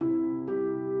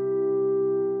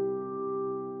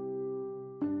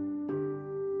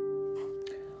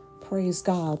Praise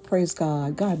God. Praise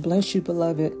God. God bless you,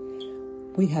 beloved.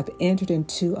 We have entered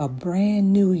into a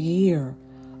brand new year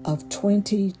of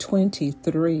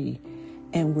 2023,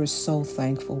 and we're so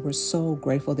thankful. We're so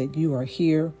grateful that you are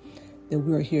here, that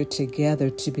we're here together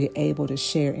to be able to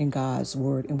share in God's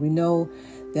word. And we know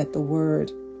that the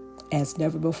word, as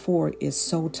never before, is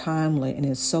so timely and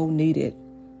is so needed,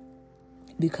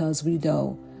 because we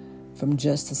know from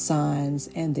just the signs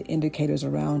and the indicators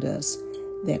around us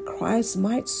that Christ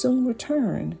might soon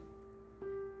return,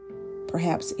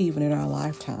 perhaps even in our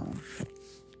lifetime.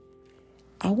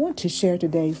 I want to share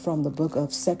today from the book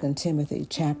of 2 Timothy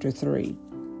chapter 3.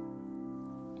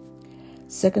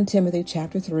 2 Timothy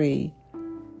chapter 3,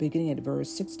 beginning at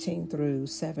verse 16 through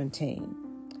 17.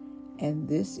 And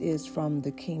this is from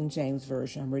the King James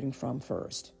Version I'm reading from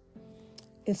first.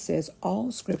 It says,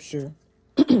 all scripture,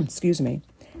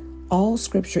 all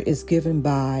scripture is given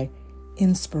by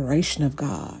inspiration of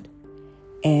God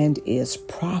and is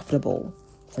profitable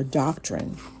for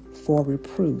doctrine, for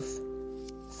reproof,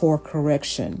 for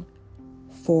correction,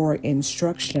 for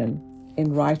instruction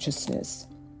in righteousness.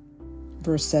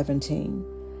 Verse 17,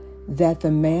 that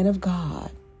the man of God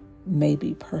may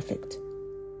be perfect,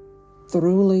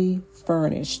 thoroughly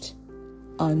furnished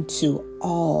unto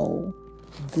all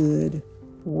good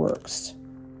works.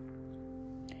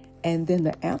 And then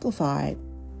the Amplified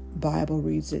Bible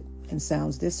reads it and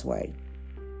sounds this way.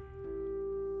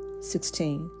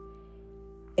 16.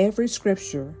 Every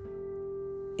scripture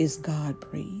is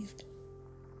God-breathed,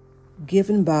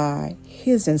 given by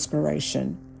his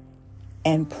inspiration,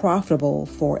 and profitable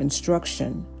for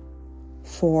instruction,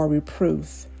 for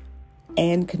reproof,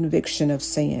 and conviction of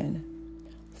sin,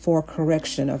 for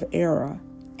correction of error,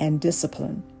 and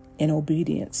discipline in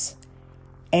obedience,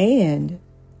 and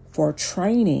for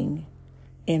training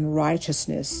in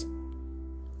righteousness,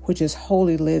 which is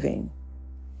holy living,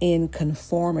 in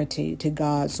conformity to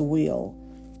God's will,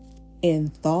 in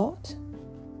thought,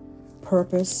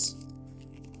 purpose,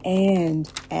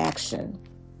 and action.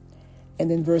 And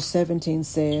then verse 17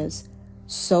 says,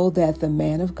 so that the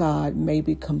man of God may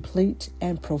be complete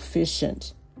and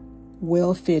proficient,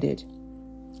 well-fitted,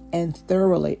 and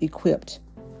thoroughly equipped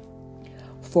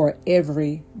for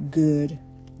every good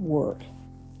work.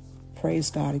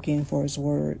 Praise God again for his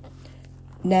word.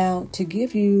 Now, to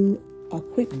give you a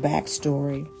quick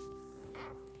backstory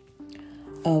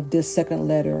of this second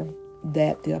letter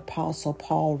that the Apostle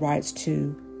Paul writes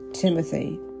to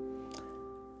Timothy,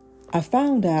 I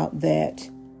found out that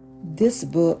this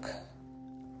book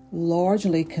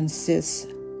largely consists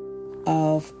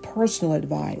of personal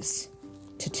advice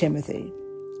to Timothy,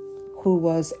 who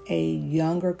was a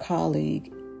younger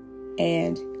colleague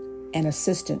and an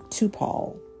assistant to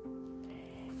Paul.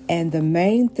 And the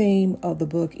main theme of the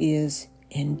book is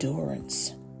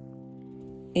endurance.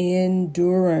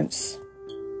 Endurance.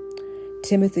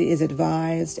 Timothy is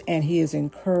advised and he is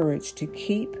encouraged to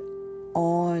keep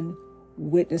on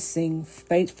witnessing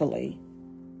faithfully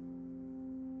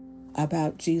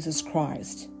about Jesus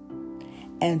Christ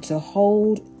and to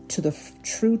hold to the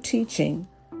true teaching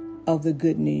of the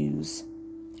good news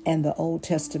and the Old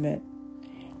Testament,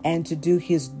 and to do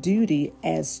his duty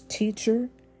as teacher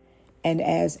and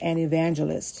as an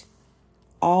evangelist,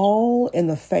 all in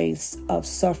the face of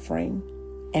suffering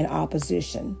and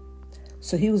opposition.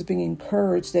 So he was being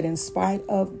encouraged that in spite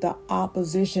of the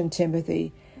opposition,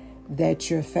 Timothy,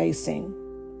 that you're facing,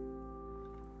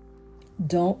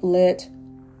 don't let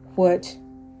what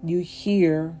you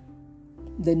hear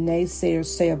the naysayers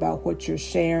say about what you're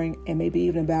sharing, and maybe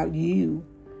even about you,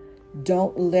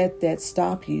 don't let that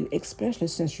stop you, especially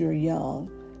since you're young.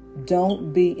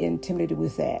 Don't be intimidated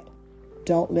with that.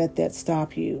 Don't let that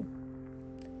stop you.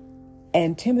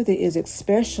 And Timothy is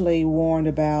especially warned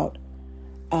about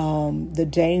the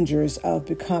dangers of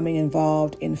becoming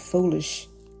involved in foolish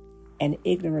and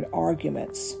ignorant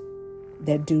arguments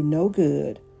that do no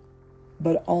good,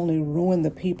 but only ruin the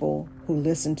people who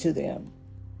listen to them.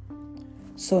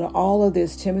 So in all of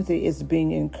this, Timothy is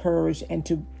being encouraged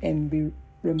and be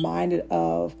reminded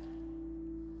of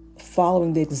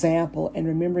following the example and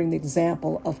remembering the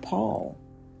example of Paul,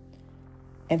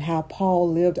 and how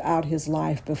Paul lived out his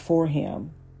life before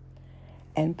him.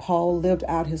 And Paul lived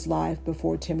out his life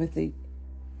before Timothy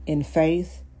in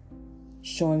faith,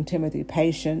 showing Timothy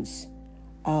patience,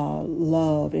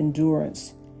 love,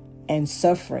 endurance, and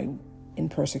suffering in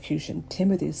persecution.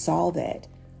 Timothy saw that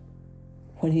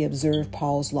when he observed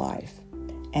Paul's life.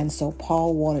 And so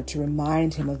Paul wanted to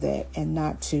remind him of that and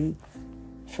not to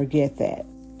forget that.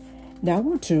 Now I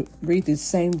want to read these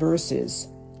same verses,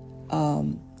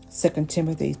 2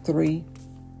 Timothy 3,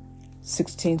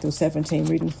 16 through 17,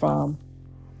 reading from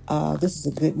This is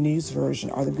the Good News version,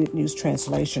 or the Good News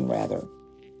translation, rather.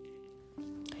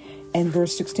 And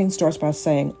verse 16 starts by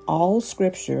saying, all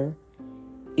scripture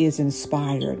is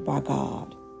inspired by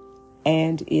God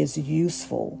and is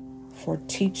useful for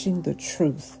teaching the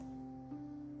truth,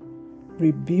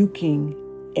 rebuking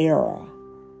error,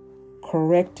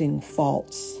 correcting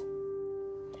faults,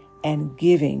 and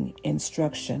giving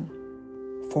instruction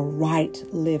for right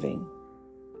living,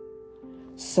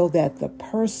 so that the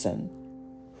person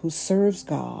who serves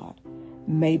God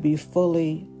may be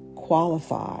fully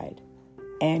qualified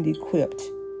and equipped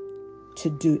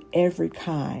to do every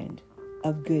kind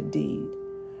of good deed.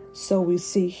 So we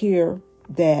see here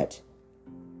that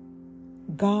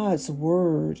God's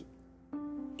word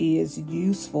is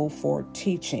useful for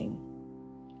teaching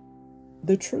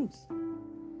the truth.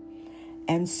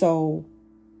 And so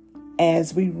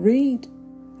as we read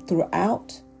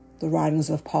throughout the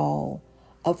writings of Paul,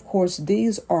 of course,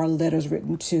 these are letters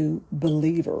written to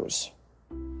believers,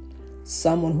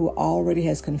 someone who already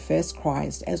has confessed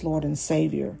Christ as Lord and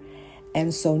Savior.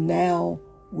 And so now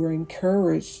we're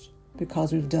encouraged,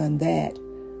 because we've done that,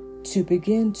 to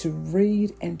begin to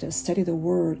read and to study the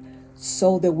Word,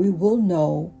 so that we will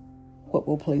know what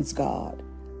will please God,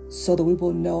 so that we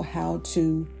will know how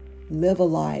to live a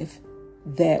life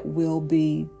that will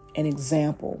be an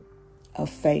example of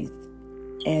faith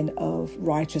and of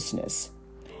righteousness.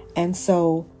 And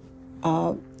so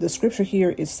the scripture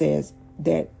here, it says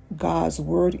that God's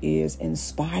word is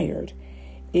inspired.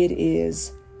 It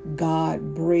is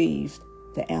God-breathed,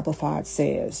 the Amplified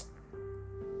says,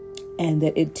 and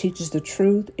that it teaches the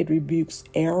truth, it rebukes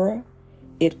error,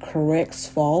 it corrects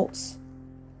faults.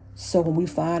 So when we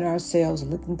find ourselves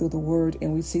looking through the word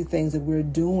and we see things that we're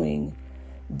doing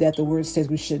that the word says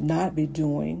we should not be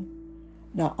doing,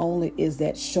 not only is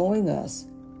that showing us,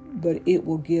 but it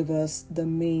will give us the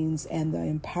means and the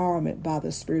empowerment by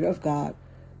the Spirit of God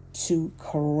to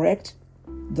correct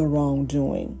the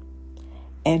wrongdoing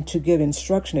and to give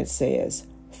instruction, it says,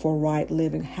 for right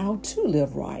living, how to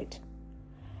live right,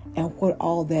 and what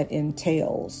all that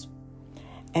entails.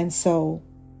 And so,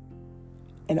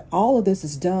 and all of this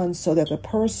is done so that the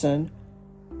person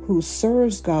who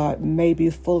serves God may be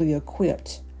fully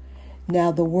equipped.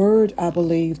 Now, the word, I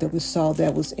believe, that we saw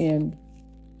that was in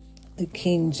the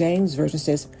King James Version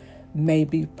says, may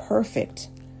be perfect.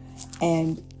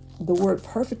 And the word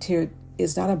perfect here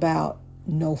is not about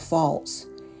no faults.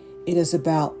 It is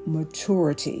about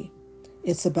maturity.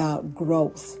 It's about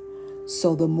growth.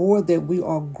 So the more that we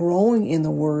are growing in the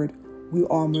word, we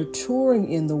are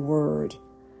maturing in the word,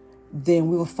 then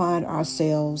we will find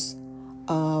ourselves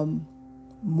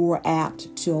more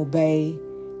apt to obey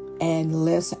and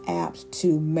less apt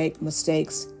to make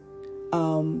mistakes,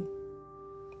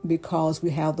 because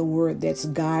we have the word that's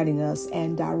guiding us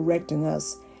and directing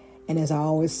us, and as I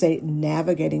always say,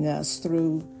 navigating us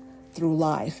through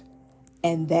life.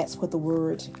 And that's what the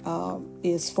word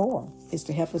is for, is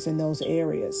to help us in those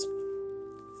areas.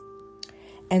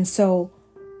 And so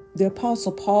the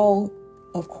Apostle Paul,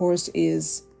 of course,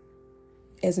 is,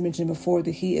 as I mentioned before,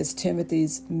 that he is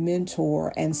Timothy's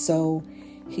mentor. And so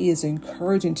he is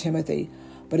encouraging Timothy.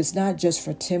 But it's not just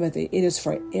for Timothy. It is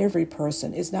for every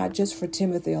person. It's not just for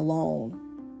Timothy alone.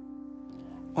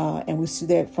 And we see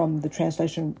that from the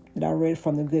translation that I read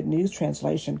from the Good News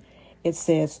translation. It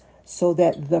says, so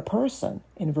that the person,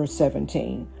 in verse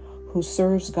 17, who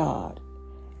serves God,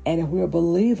 and if we're a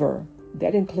believer,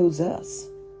 that includes us.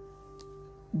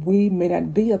 We may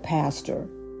not be a pastor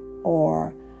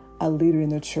or a leader in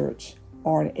the church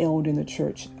or an elder in the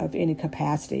church of any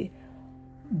capacity,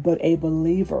 but a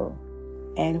believer.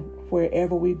 And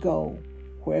wherever we go,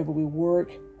 wherever we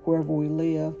work, wherever we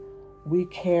live, we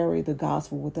carry the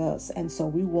gospel with us. And so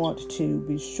we want to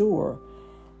be sure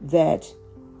that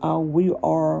we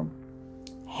are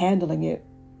handling it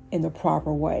in the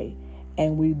proper way.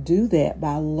 And we do that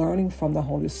by learning from the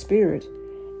Holy Spirit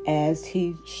as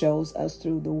he shows us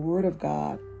through the Word of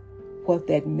God what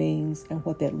that means and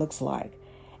what that looks like.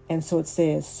 And so it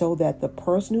says, so that the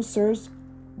person who serves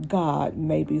God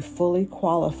may be fully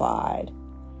qualified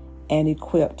and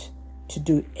equipped to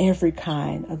do every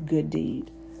kind of good deed.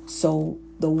 So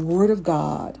the Word of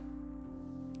God,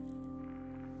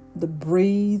 the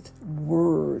breathed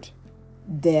word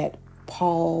that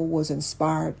Paul was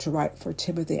inspired to write for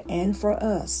Timothy and for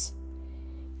us,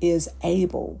 is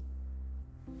able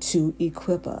to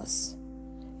equip us,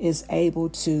 is able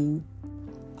to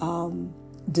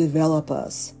develop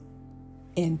us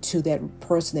into that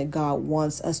person that God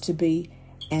wants us to be,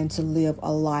 and to live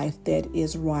a life that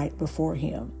is right before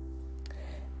him.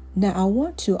 Now, I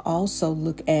want to also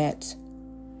look at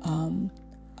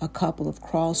a couple of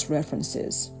cross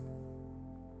references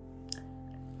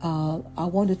I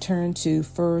want to turn to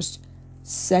first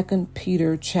 2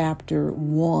 Peter chapter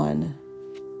 1,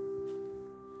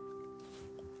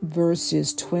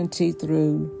 verses 20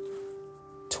 through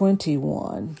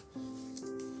 21.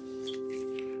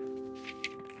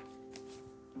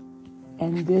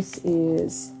 And this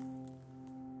is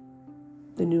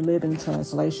the New Living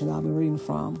Translation I'll be reading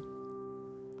from.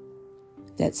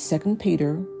 That's 2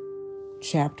 Peter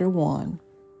chapter 1,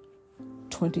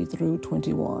 20 through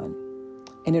 21.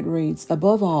 And it reads,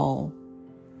 "Above all,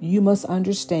 you must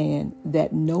understand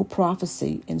that no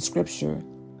prophecy in Scripture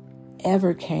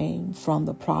ever came from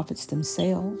the prophets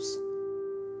themselves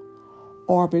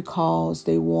or because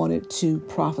they wanted to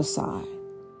prophesy.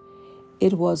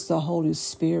 It was the Holy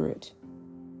Spirit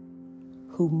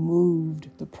who moved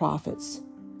the prophets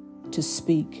to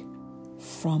speak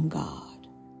from God."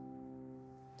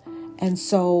 And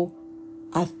so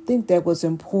I think that was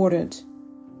important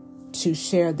to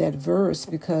share that verse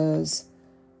because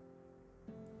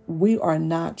we are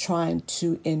not trying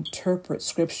to interpret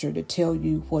Scripture to tell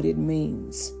you what it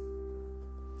means.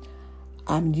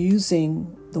 I'm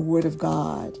using the Word of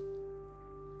God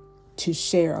to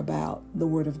share about the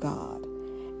Word of God.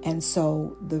 And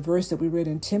so the verse that we read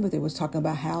in Timothy was talking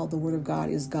about how the Word of God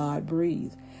is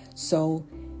God-breathed. So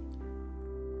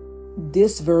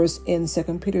this verse in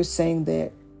 2 Peter is saying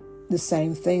that the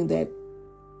same thing, that,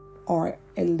 or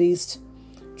at least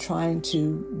trying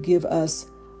to give us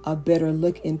a better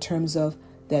look in terms of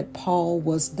that Paul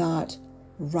was not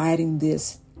writing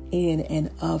this in and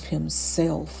of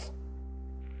himself.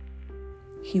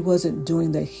 He wasn't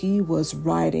doing that. He was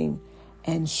writing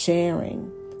and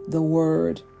sharing the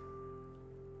word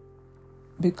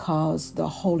because the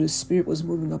Holy Spirit was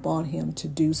moving upon him to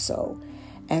do so.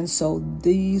 And so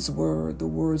these were the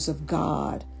words of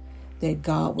God that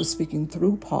God was speaking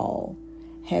through Paul,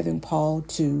 having Paul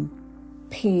to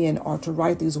pen or to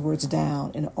write these words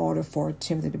down in order for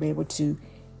Timothy to be able to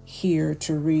hear,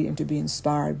 to read, and to be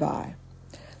inspired by.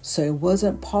 So it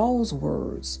wasn't Paul's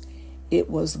words.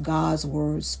 It was God's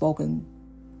words spoken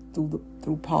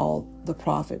through Paul, the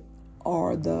prophet,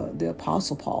 or the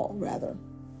apostle Paul, rather.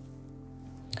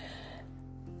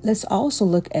 Let's also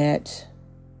look at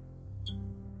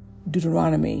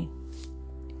Deuteronomy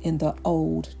in the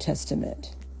Old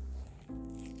Testament,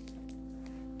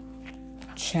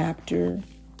 chapter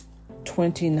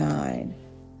 29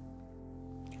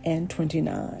 and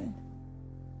 29.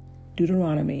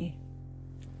 Deuteronomy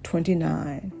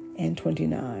 29 and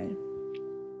 29.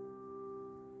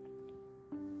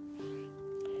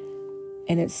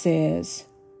 And it says,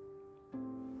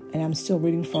 and I'm still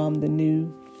reading from the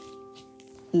New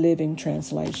Living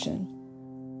Translation.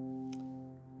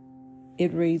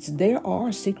 It reads, "There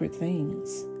are secret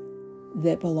things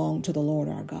that belong to the Lord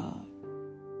our God,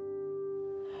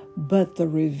 but the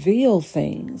revealed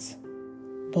things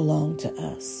belong to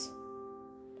us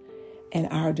and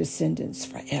our descendants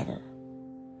forever,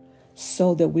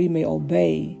 so that we may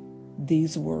obey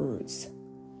these words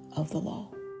of the law."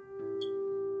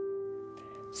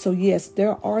 So yes,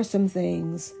 there are some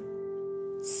things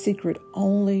secret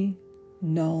only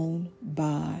known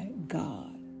by God.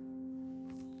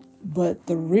 But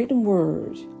the written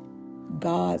word,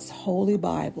 God's holy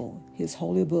Bible, his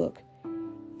holy book,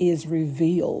 is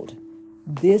revealed.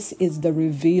 This is the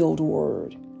revealed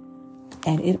word,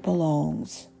 and it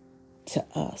belongs to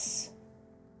us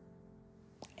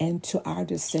and to our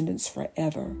descendants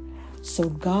forever. So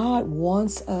God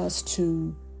wants us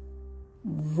to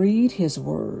read his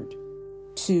word,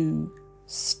 to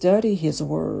study his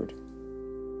word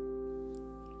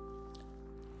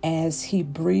as he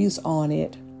breathes on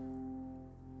it,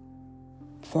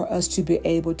 for us to be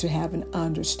able to have an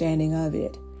understanding of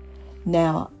it.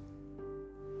 Now,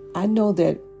 I know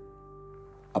that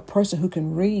a person who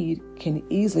can read can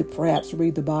easily perhaps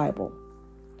read the Bible,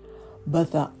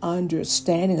 but the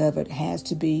understanding of it has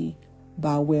to be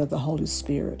by way of the Holy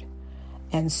Spirit.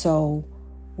 And so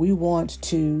we want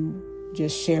to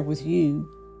just share with you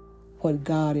what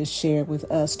God has shared with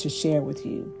us to share with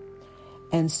you.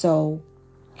 And so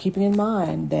keeping in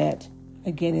mind that,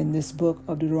 again, in this book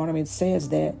of Deuteronomy, it says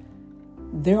that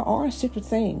there are secret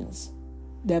things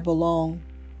that belong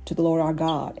to the Lord our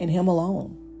God and him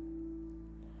alone.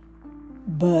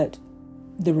 But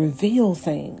the revealed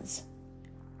things,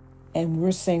 and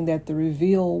we're saying that the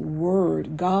revealed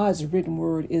word, God's written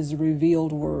word, is the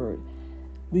revealed word.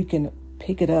 We can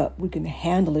pick it up, we can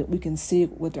handle it, we can see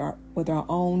it with our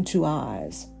own two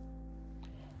eyes.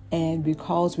 And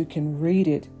because we can read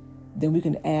it, then we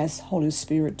can ask Holy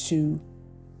Spirit to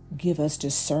give us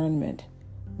discernment,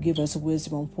 give us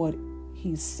wisdom on what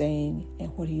he's saying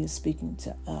and what he is speaking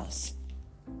to us,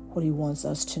 what he wants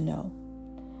us to know.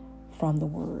 from the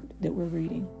word that we're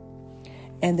reading.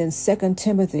 And then 2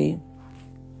 Timothy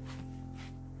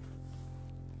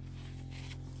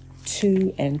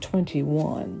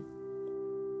 2:21.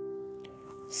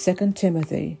 2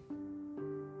 Timothy,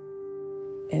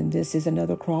 and this is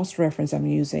another cross-reference I'm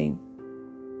using,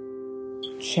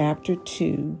 chapter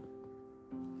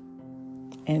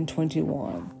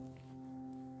 2:21.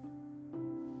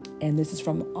 And this is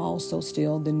from also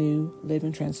still the New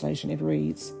Living Translation. It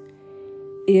reads,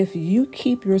 "If you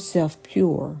keep yourself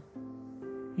pure,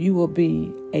 you will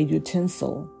be a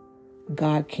utensil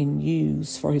God can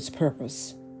use for his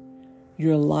purpose.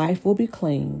 Your life will be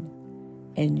clean,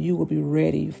 and you will be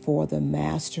ready for the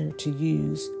master to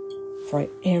use for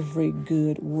every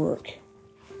good work."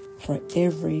 For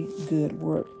every good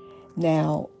work.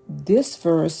 Now, this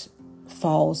verse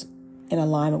falls in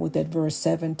alignment with that verse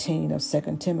 17 of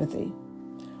 2 Timothy,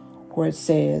 where it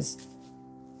says,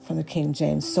 from the King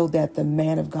James, "So that the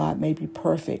man of God may be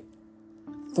perfect,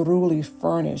 thoroughly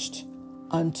furnished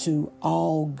unto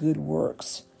all good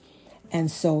works." And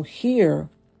so here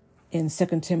in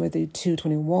 2 Timothy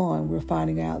 2:21, we're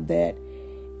finding out that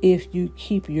if you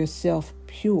keep yourself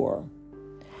pure,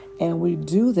 and we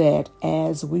do that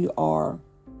as we are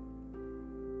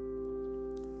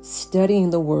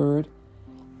studying the word,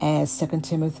 as 2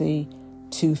 Timothy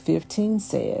 2:15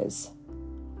 says,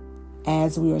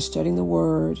 as we are studying the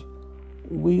word,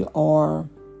 we are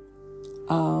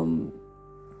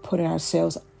putting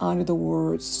ourselves under the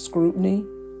word's scrutiny.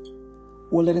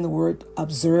 We're letting the word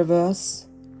observe us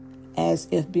as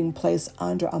if being placed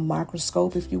under a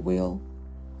microscope, if you will,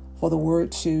 for the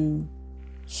word to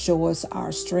show us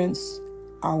our strengths,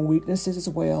 our weaknesses as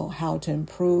well, how to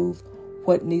improve,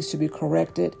 what needs to be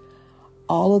corrected.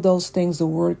 All of those things the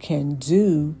word can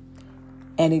do,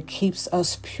 and it keeps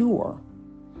us pure.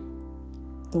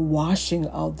 The washing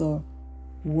of the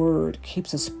word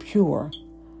keeps us pure,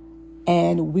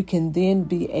 and we can then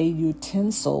be a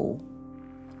utensil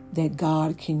that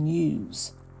God can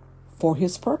use for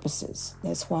his purposes.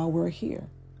 That's why we're here.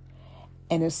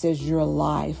 And it says your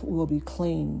life will be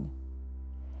clean,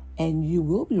 and you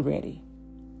will be ready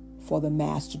for the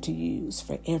master to use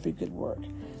for every good work.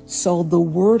 So the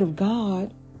word of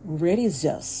God readies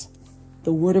us.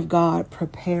 The word of God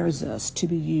prepares us to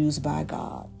be used by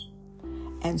God.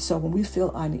 And so when we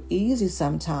feel uneasy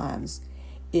sometimes,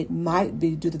 it might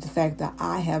be due to the fact that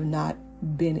I have not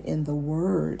been in the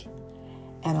word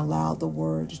and allowed the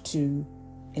word to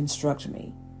instruct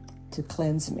me, to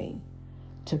cleanse me,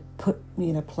 to put me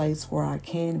in a place where I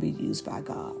can be used by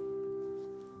God.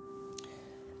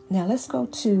 Now let's go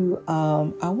to,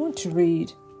 I want to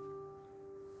read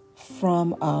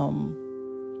from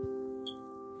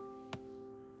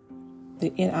the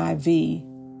NIV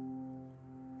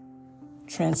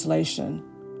translation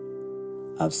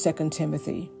of 2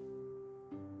 Timothy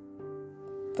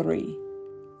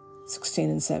 3:16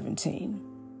 and 17.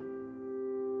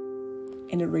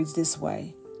 And it reads this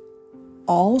way: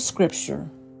 "All scripture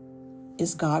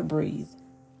is God-breathed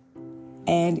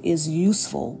and is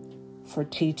useful for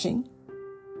teaching."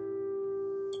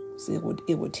 So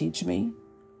it would teach me.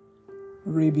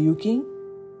 Rebuking.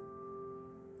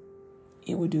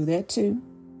 It would do that too.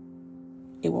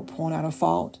 It will point out a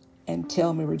fault and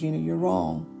tell me, "Regina, you're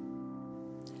wrong."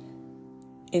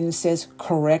 And it says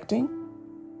correcting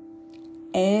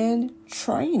and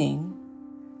training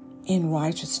in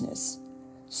righteousness.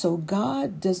 So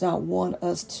God does not want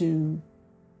us to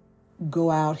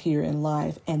go out here in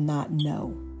life and not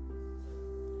know.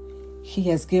 He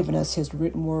has given us his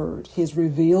written word, his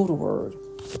revealed word,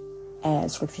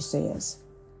 as scripture says,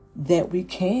 that we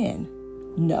can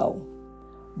know.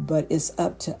 But it's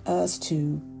up to us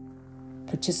to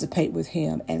participate with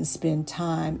him and spend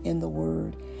time in the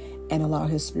word and allow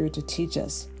his spirit to teach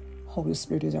us. Holy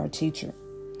Spirit is our teacher.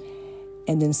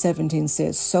 And then 17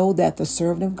 says, "So that the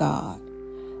servant of God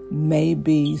may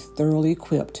be thoroughly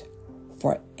equipped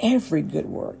for every good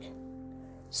work."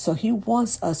 So he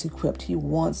wants us equipped. He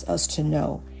wants us to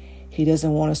know. He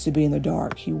doesn't want us to be in the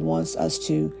dark. He wants us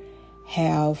to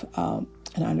have an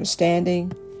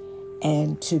understanding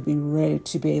and to be ready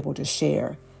to be able to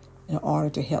share in order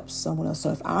to help someone else.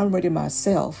 So if I'm ready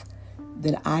myself,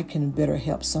 then I can better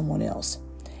help someone else.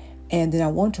 And then I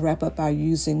want to wrap up by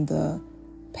using the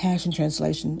Passion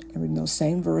Translation and reading those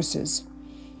same verses,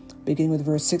 beginning with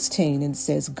verse 16. And it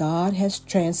says, God has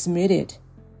transmitted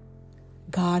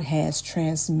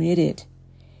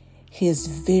his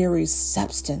very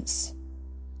substance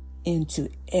into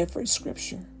every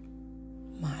scripture.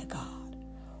 My God.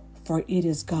 For it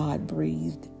is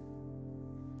God-breathed.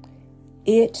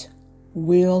 It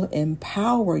will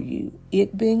empower you,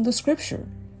 it being the scripture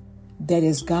that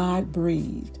is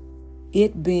God-breathed,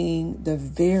 it being the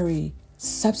very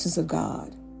substance of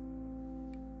God.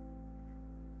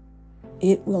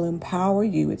 It will empower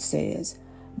you, it says,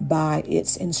 by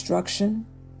its instruction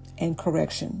and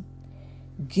correction,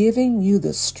 giving you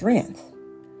the strength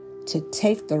to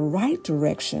take the right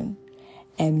direction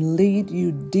and lead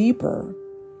you deeper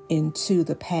into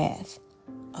the path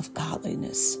of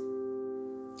godliness.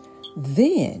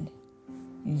 Then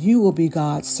you will be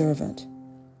God's servant,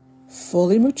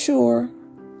 fully mature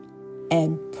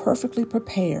and perfectly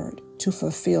prepared to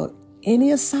fulfill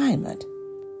any assignment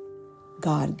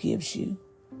God gives you.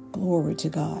 Glory to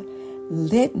God.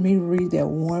 Let me read that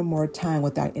one more time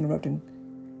without interrupting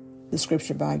the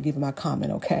scripture by giving my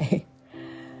comment, okay?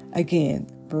 Again,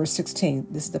 verse 16,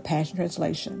 this is the Passion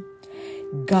Translation.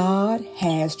 God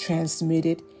has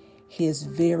transmitted his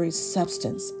very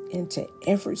substance into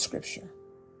every scripture,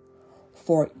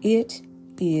 for it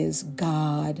is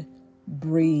God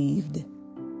breathed.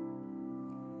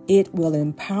 It will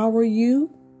empower you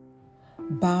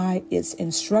by its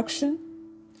instruction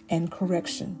and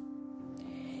correction,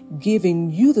 giving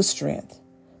you the strength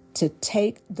to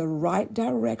take the right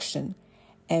direction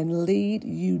and lead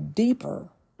you deeper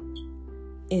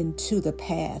into the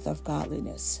path of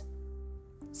godliness.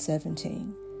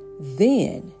 17.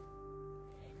 Then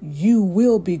you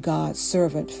will be God's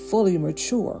servant, fully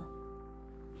mature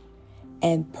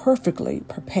and perfectly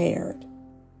prepared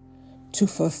to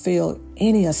fulfill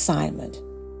any assignment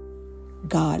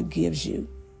God gives you.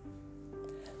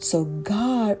 So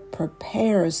God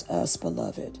prepares us,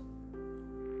 beloved,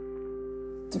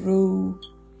 through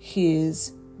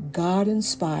his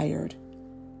God-inspired,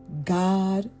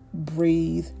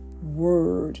 God-breathed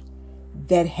word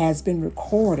that has been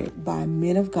recorded by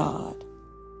men of God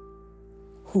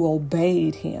who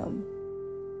obeyed him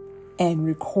and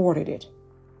recorded it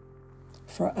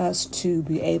for us to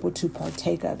be able to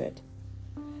partake of it.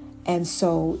 And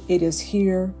so it is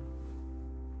here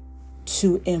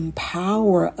to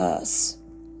empower us.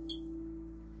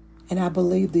 And I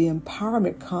believe the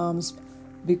empowerment comes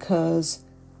because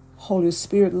Holy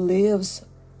Spirit lives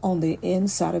on the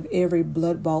inside of every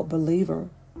blood-bought believer.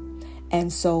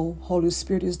 And so Holy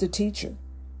Spirit is the teacher.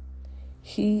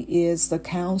 He is the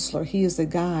counselor. He is the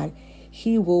guide.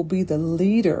 He will be the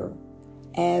leader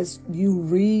as you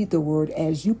read the word,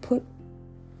 as you put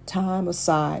time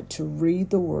aside to read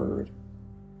the word,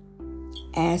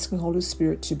 asking Holy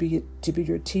Spirit to be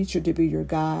your teacher, to be your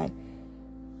guide,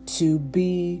 to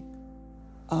be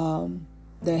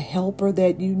the helper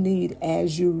that you need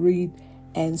as you read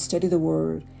and study the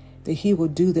word, that he will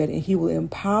do that and he will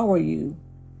empower you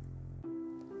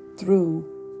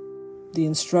through the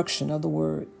instruction of the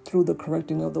word, through the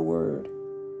correcting of the word,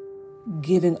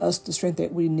 giving us the strength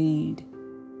that we need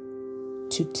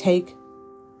to take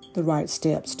the right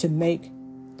steps, to make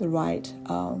the right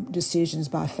decisions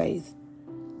by faith,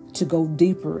 to go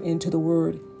deeper into the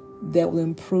word that will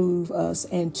improve us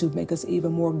and to make us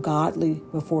even more godly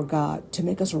before God, to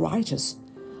make us righteous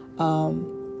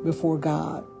before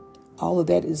God. All of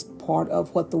that is part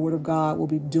of what the word of God will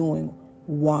be doing,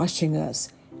 washing us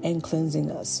and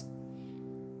cleansing us.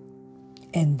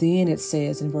 And then it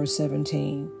says in verse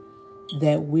 17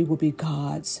 that we will be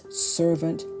God's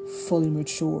servant, fully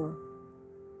mature.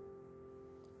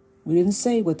 We didn't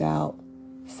say without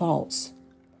faults,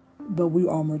 but we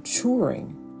are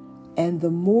maturing. And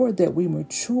the more that we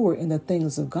mature in the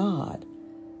things of God,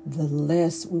 the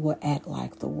less we will act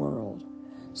like the world.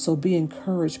 So be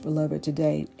encouraged, beloved,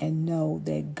 today, and know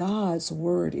that God's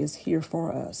word is here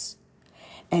for us.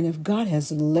 And if God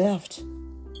has left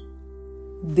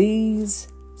these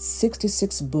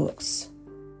 66 books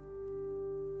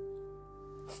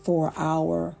for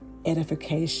our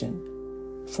edification,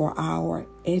 for our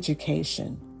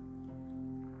education,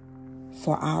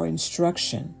 for our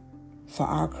instruction, for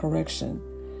our correction,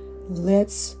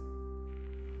 let's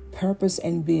purpose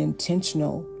and be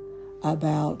intentional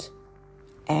about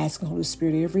asking Holy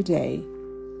Spirit every day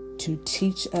to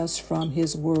teach us from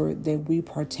his word that we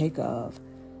partake of,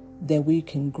 that we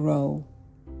can grow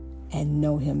and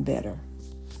know him better.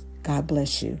 God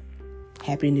bless you.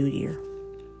 Happy New Year.